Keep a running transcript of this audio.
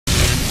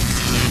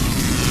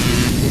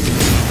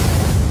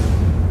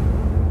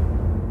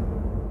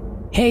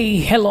Hey,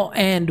 hello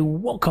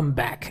and welcome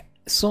back.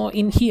 So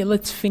in here,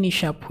 let's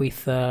finish up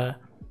with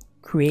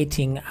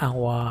creating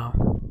our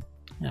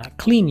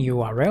clean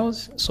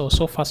URLs. So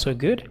far so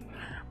good.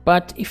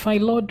 But if I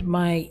load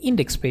my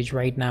index page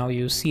right now,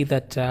 you see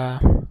that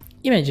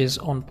images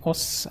on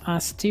posts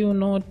are still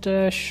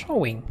not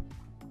showing,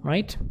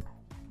 right?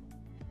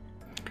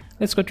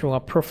 Let's go to our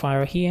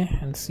profile here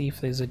and see if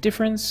there's a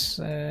difference.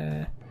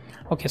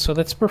 Okay, so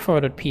that's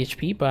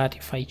profile.php, but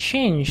if I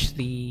change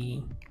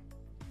the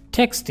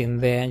text in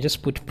there and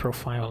just put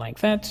profile like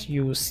that,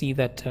 you see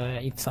that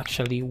it's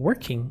actually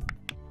working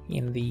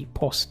in the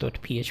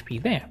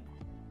post.php there.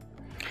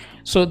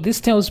 So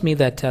this tells me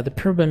that the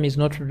problem is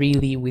not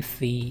really with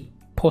the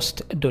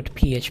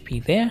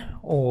post.php there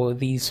or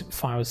these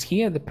files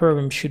here. The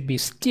problem should be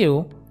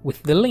still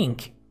with the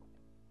link.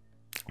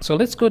 So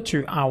let's go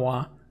to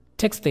our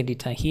text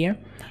editor here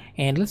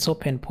and let's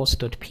open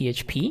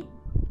post.php.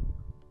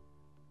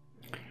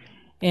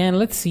 And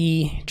let's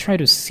try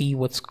to see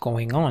what's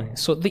going on.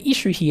 So the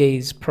issue here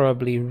is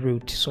probably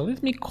root. So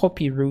let me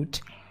copy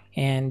root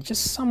and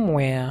just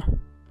somewhere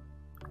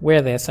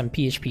where there's some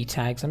PHP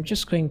tags, I'm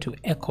just going to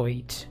echo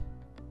it.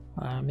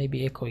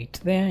 Maybe echo it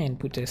there and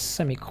put a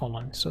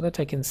semicolon so that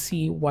I can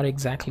see what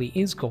exactly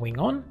is going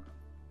on.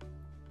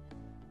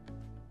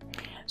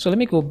 So let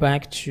me go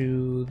back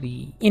to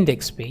the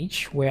index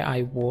page where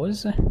I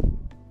was,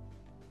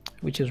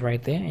 which is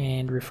right there,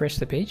 and refresh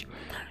the page.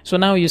 So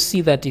now you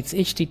see that it's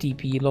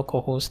HTTP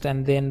localhost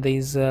and then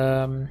there's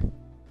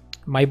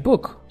my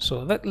book.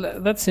 So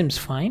that seems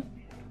fine.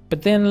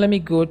 But then let me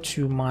go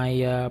to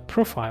my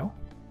profile.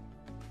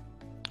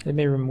 Let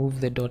me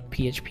remove the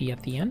 .php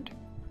at the end.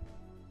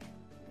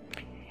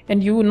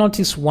 And you will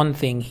notice one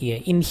thing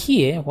here. In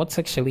here, what's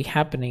actually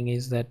happening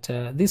is that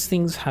these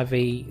things have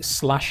a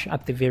slash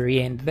at the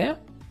very end there,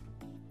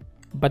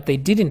 but they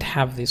didn't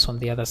have this on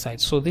the other side.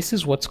 So this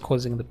is what's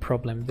causing the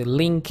problem, the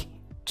link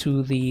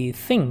to the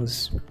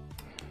things.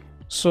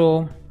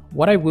 So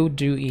what I will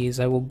do is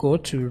I will go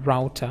to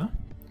router,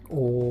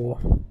 or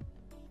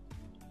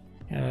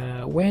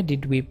where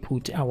did we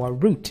put our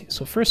root?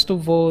 So first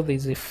of all,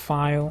 there's a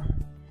file.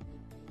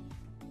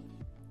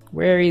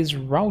 Where is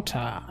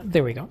router?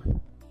 There we go.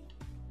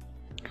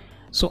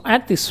 So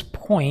at this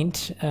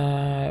point,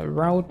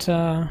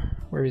 router,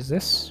 where is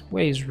this?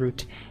 Where is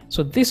root?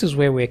 So this is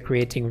where we're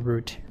creating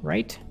root,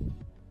 right?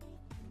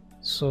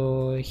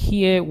 So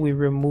here we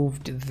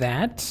removed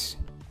that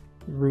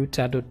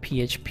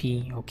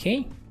router.php,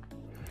 okay?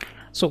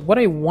 So what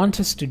I want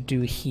us to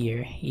do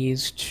here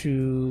is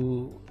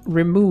to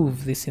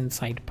remove this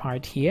inside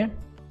part here.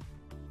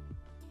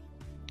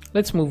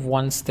 Let's move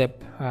one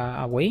step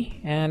away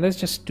and let's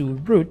just do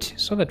root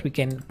so that we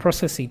can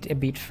process it a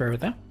bit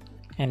further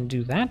and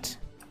do that.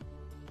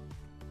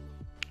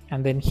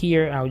 And then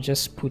here I'll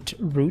just put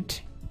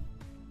root.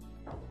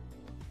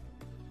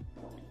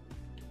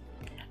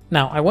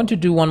 Now I want to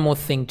do one more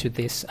thing to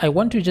this. I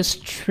want to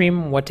just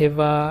trim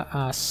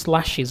whatever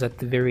slash is at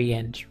the very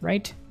end,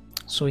 right?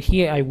 So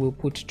here I will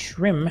put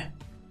trim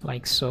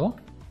like so,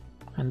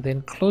 and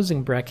then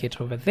closing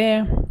bracket over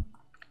there,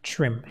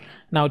 trim.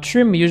 Now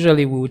trim,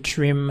 usually we would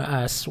trim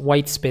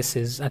white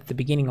spaces at the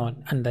beginning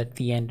and at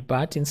the end,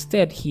 but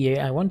instead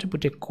here I want to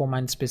put a comma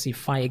and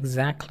specify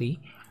exactly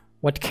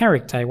what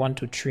character I want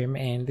to trim,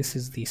 and this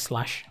is the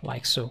slash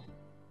like so.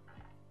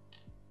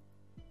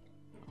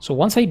 So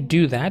once I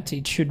do that,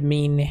 it should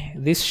mean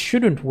this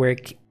shouldn't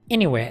work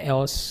anywhere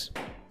else,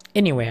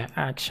 anywhere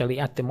actually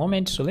at the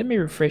moment. So let me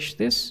refresh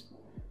this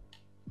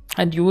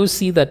and you will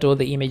see that all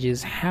the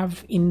images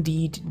have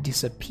indeed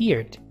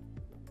disappeared.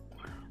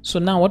 So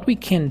now what we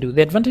can do,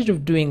 the advantage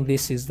of doing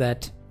this is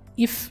that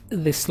if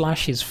the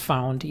slash is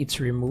found, it's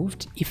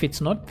removed. If it's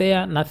not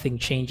there, nothing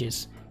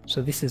changes.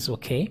 So this is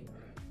okay.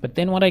 But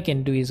then what I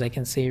can do is I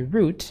can say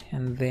root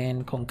and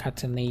then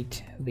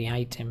concatenate the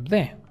item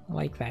there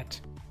like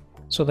that,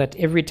 so that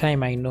every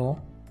time I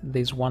know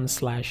there's one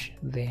slash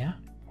there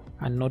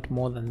and not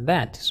more than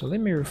that. So let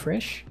me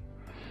refresh.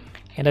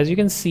 And as you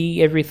can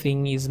see,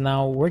 everything is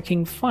now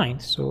working fine.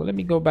 So let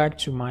me go back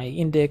to my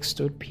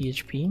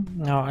index.php.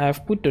 Now I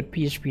have put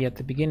 .php at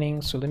the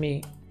beginning, so let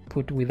me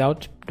put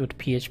without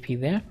 .php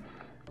there.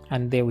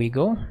 And there we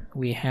go.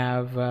 We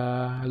have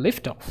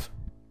liftoff.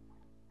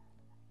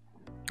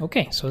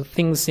 Okay, so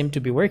things seem to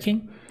be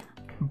working.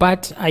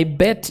 But I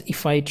bet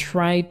if I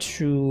try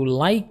to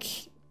like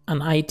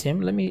an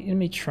item, let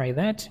me try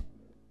that.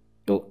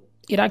 So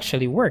it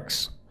actually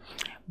works.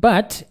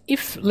 But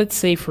if, let's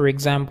say, for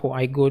example,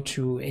 I go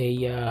to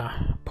a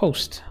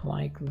post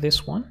like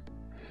this one.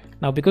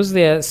 Now, because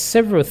there are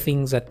several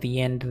things at the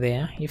end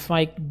there, if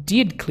I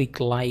did click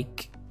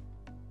like,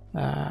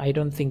 I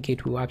don't think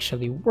it will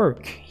actually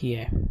work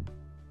here.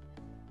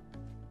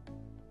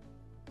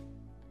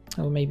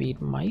 Or maybe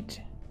it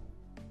might.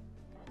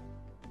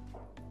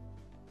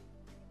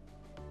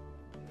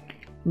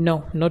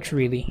 No, not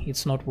really.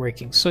 It's not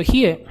working. So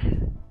here,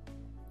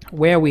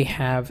 where we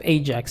have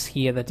Ajax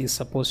here that is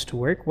supposed to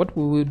work, what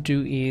we will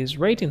do is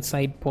right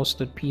inside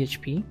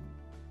post.php,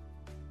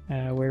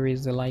 where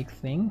is the like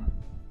thing?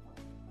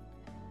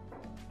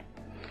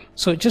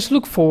 So just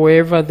look for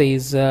wherever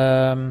there's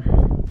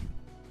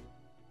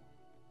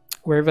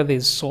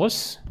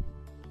source,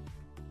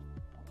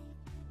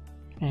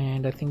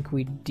 and I think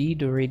we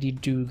did already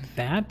do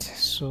that.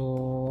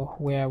 So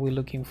where are we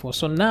looking for?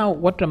 So now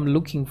what I'm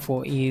looking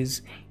for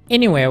is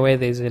anywhere where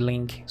there's a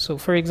link. So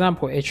for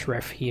example,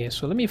 href here.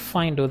 So let me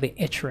find all the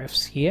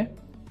hrefs here.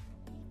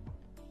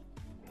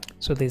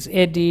 So there's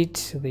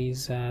edit,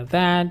 there's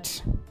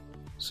that.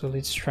 So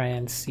let's try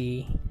and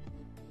see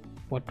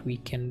what we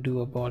can do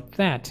about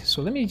that.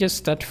 So let me just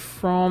start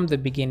from the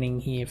beginning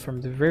here,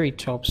 from the very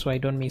top, so I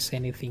don't miss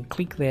anything.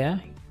 Click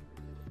there,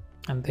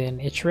 and then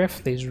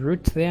href, there's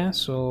root there,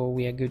 so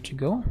we are good to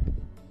go.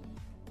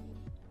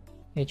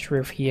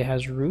 Href here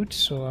has root,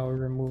 so I'll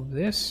remove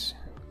this,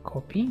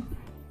 copy,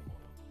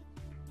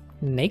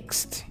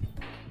 next.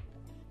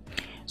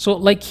 So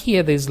like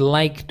here there's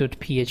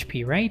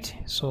like.php, right?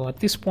 So at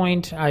this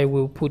point I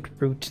will put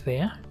root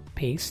there,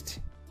 paste,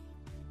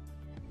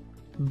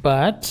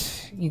 but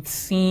it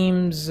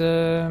seems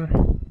this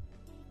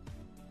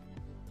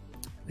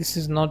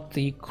is not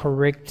the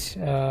correct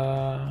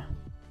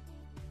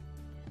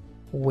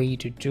way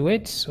to do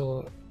it.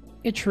 So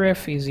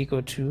href is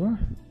equal to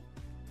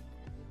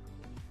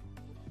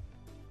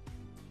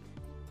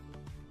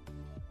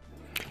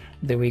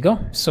there we go.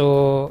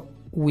 So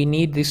we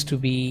need this to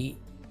be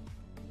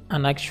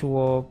an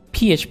actual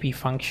PHP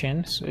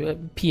function, so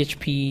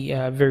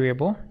PHP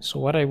variable. So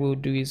what I will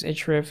do is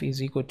href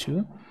is equal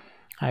to,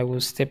 I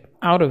will step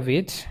out of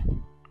it.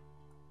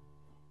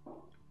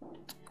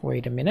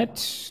 Wait a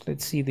minute,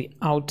 let's see the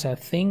outer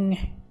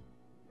thing.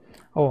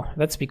 Oh,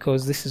 that's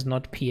because this is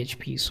not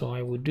PHP, so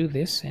I will do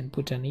this and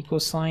put an equal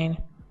sign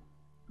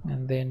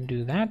and then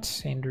do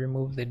that and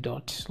remove the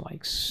dot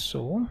like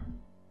so.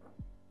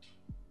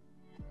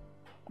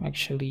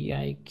 Actually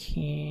I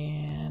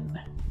can,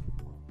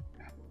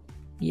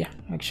 yeah,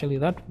 actually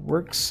that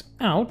works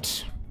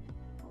out.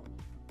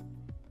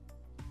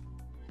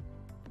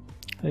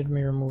 Let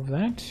me remove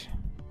that.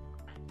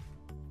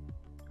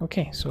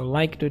 Okay, so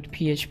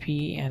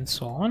like.php and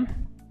so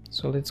on.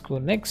 So let's go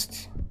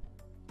next.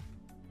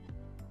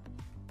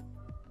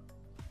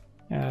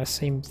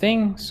 Same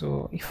thing.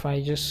 So if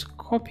I just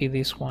copy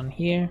this one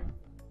here,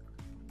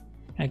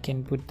 I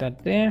can put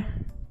that there.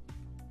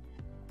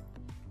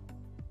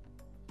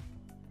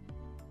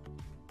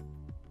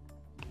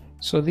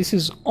 So this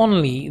is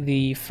only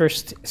the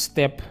first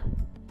step.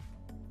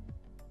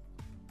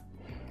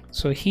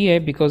 So here,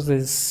 because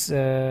there's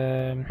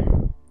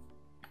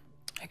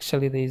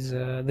actually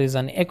there's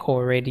an echo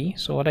already,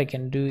 so what I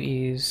can do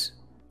is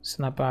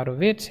snap out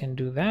of it and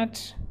do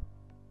that.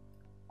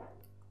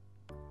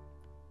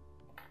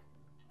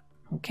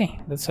 Okay,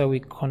 that's how we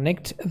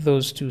connect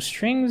those two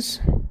strings.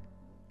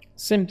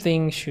 Same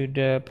thing should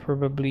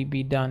probably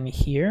be done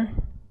here.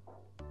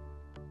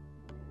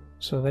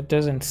 So that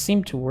doesn't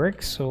seem to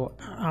work, so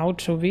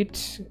out of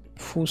it,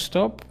 full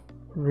stop,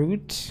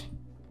 root,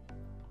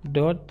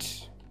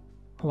 dot,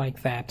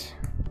 like that.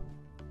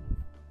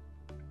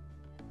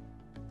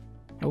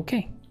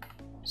 Okay,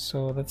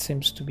 so that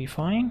seems to be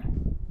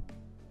fine.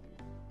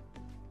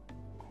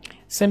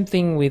 Same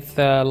thing with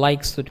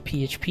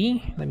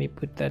likes.php. Let me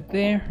put that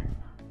there.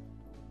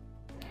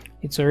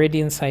 It's already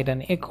inside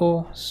an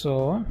echo,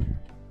 so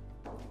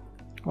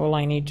all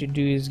I need to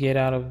do is get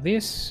out of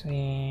this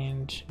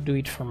and do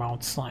it from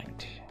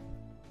outside.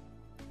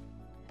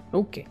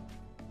 Okay,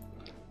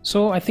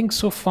 so I think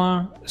so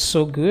far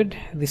so good.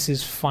 This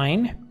is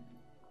fine.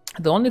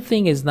 The only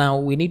thing is now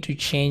we need to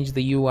change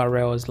the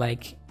URLs,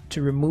 like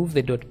to remove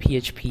the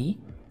 .php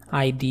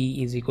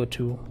id is equal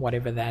to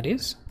whatever that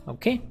is.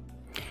 Okay,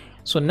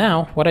 so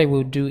now what I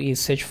will do is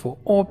search for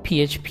all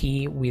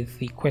PHP with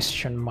the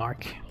question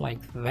mark like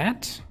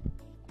that.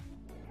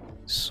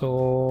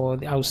 So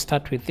I'll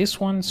start with this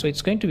one. So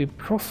it's going to be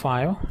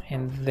profile,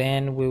 and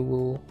then we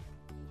will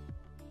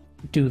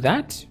do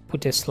that,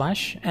 put a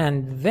slash,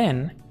 and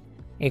then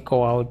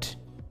echo out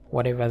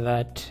whatever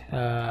that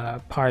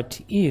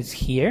part is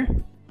here.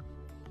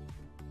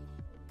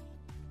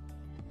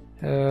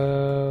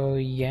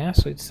 Yeah,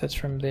 so it starts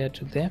from there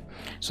to there,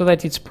 so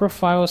that it's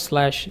profile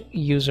slash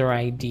user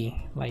ID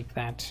like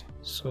that.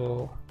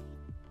 So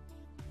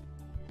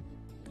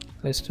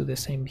let's do the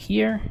same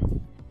here.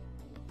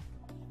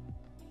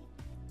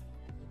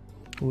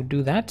 We'll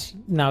do that.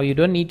 Now you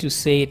don't need to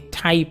say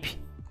type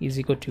is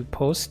equal to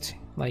post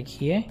like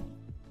here,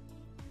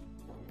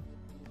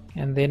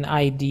 and then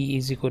ID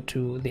is equal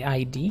to the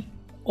ID.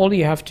 All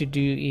you have to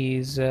do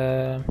is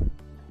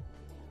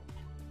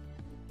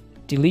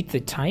delete the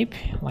type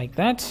like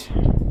that.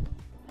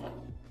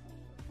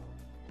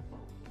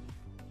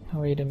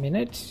 Wait a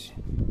minute.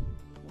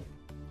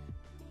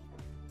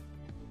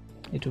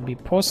 It will be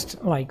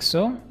post like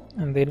so,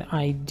 and then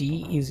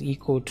ID is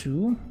equal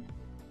to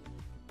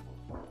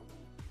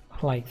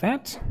like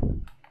that,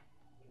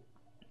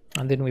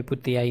 and then we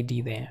put the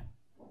ID there.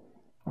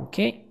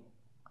 Okay,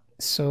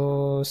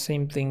 so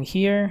same thing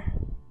here.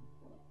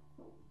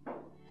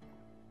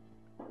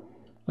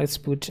 Let's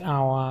put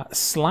our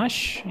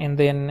slash and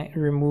then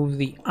remove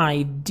the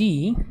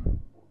ID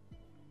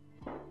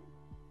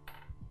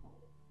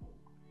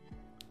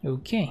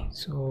Okay,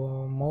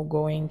 so more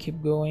going,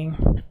 keep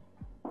going.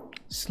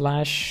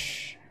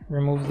 Slash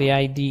remove the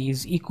ID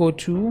is equal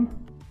to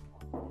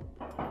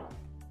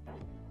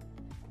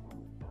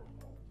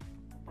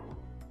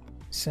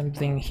same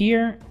thing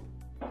here.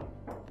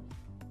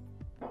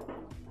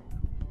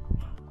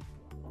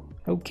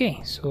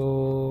 Okay, so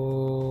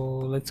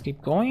let's keep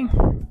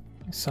going.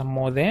 Some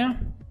more there.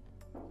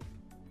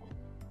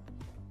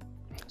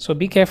 So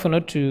be careful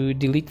not to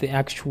delete the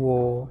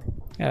actual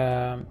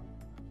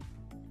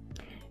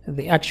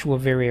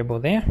variable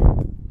there.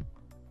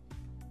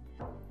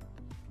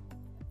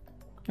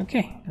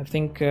 Okay, I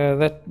think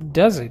that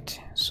does it.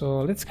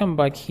 So let's come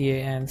back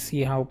here and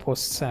see how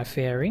posts are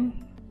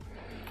faring.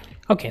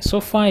 Okay, so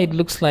far it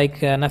looks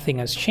like nothing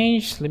has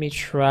changed. Let me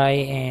try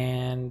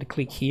and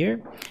click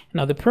here.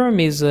 Now the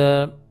problem is,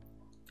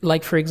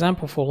 like for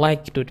example, for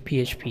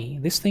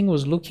like.php, this thing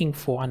was looking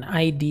for an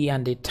ID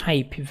and a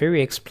type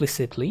very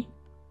explicitly.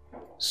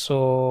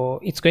 So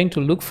it's going to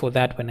look for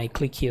that when I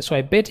click here. So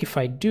I bet if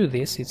I do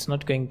this, it's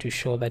not going to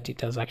show that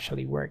it has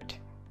actually worked.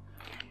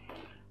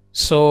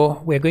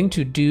 So we're going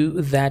to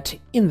do that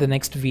in the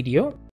next video.